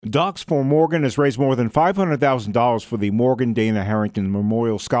Docs for Morgan has raised more than $500,000 for the Morgan Dana Harrington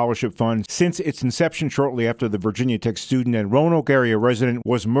Memorial Scholarship Fund since its inception shortly after the Virginia Tech student and Roanoke area resident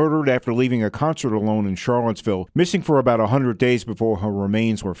was murdered after leaving a concert alone in Charlottesville, missing for about 100 days before her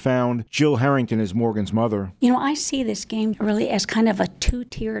remains were found. Jill Harrington is Morgan's mother. I see this game really as kind of a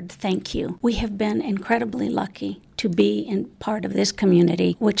two-tiered thank you. We have been incredibly lucky to be in part of this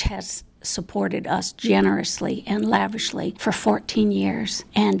community, which has supported us generously and lavishly for 14 years.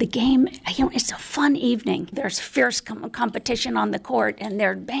 And the game, it's a fun evening. There's fierce competition on the court, and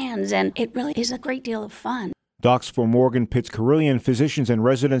there are bands, and it really is a great deal of fun. Docs for Morgan pits Carilion physicians and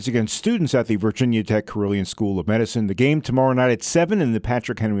residents against students at the Virginia Tech Carilion School of Medicine. The game tomorrow night at 7 in the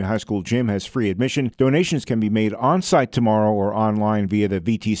Patrick Henry High School gym has free admission. Donations can be made on-site tomorrow or online via the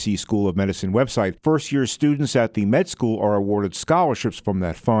VTC School of Medicine website. First-year students at the med school are awarded scholarships from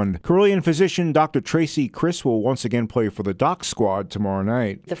that fund. Carilion physician Dr. Tracy Chris will once again play for the Doc squad tomorrow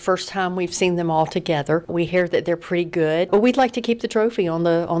night. The first time we've seen them all together, we hear that they're pretty good, but we'd like to keep the trophy on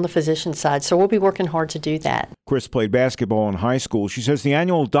the physician side, so we'll be working hard to do that. Chris played basketball in high school. She says the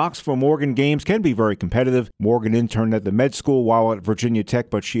annual Docs for Morgan games can be very competitive. Morgan interned at the med school while at Virginia Tech,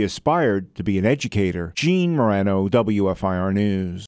 but she aspired to be an educator. Gene Morano, WFIR News.